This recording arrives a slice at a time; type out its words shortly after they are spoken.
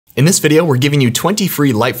In this video, we're giving you 20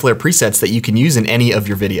 free light flare presets that you can use in any of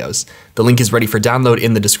your videos. The link is ready for download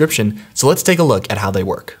in the description, so let's take a look at how they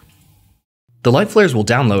work. The light flares will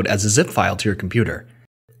download as a zip file to your computer.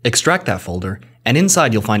 Extract that folder, and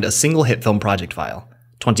inside you'll find a single HitFilm project file,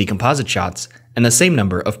 20 composite shots, and the same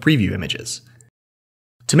number of preview images.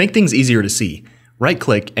 To make things easier to see,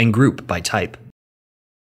 right-click and group by type.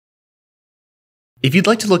 If you'd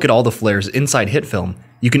like to look at all the flares inside HitFilm,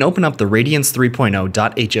 you can open up the Radiance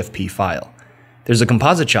 3.0.hfp file. There's a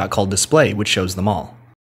composite shot called Display which shows them all.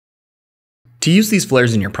 To use these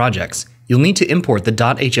flares in your projects, you'll need to import the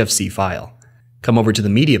 .hfc file. Come over to the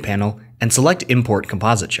Media panel and select Import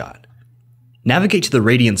Composite Shot. Navigate to the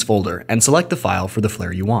Radiance folder and select the file for the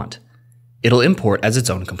flare you want. It'll import as its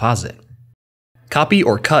own composite. Copy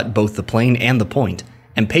or cut both the plane and the point,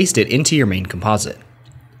 and paste it into your main composite.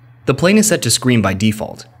 The plane is set to screen by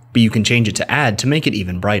default, but you can change it to add to make it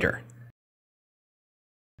even brighter.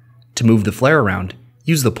 To move the flare around,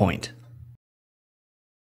 use the point.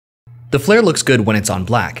 The flare looks good when it's on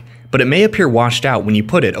black, but it may appear washed out when you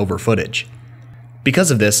put it over footage.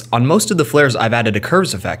 Because of this, on most of the flares I've added a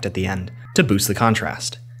curves effect at the end to boost the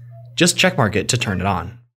contrast. Just checkmark it to turn it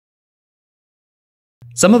on.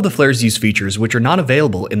 Some of the flares use features which are not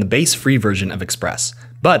available in the base free version of Express,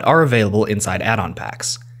 but are available inside add-on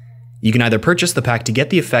packs. You can either purchase the pack to get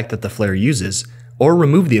the effect that the flare uses, or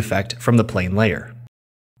remove the effect from the plane layer.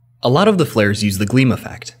 A lot of the flares use the gleam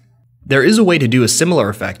effect. There is a way to do a similar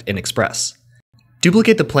effect in Express.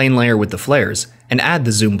 Duplicate the plane layer with the flares, and add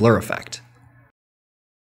the zoom blur effect.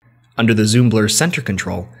 Under the zoom blur center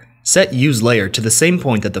control, set Use Layer to the same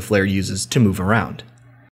point that the flare uses to move around.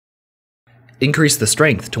 Increase the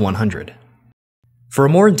strength to 100. For a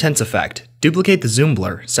more intense effect, duplicate the zoom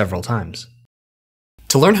blur several times.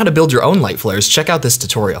 To learn how to build your own light flares, check out this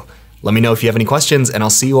tutorial. Let me know if you have any questions, and I'll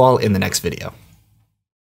see you all in the next video.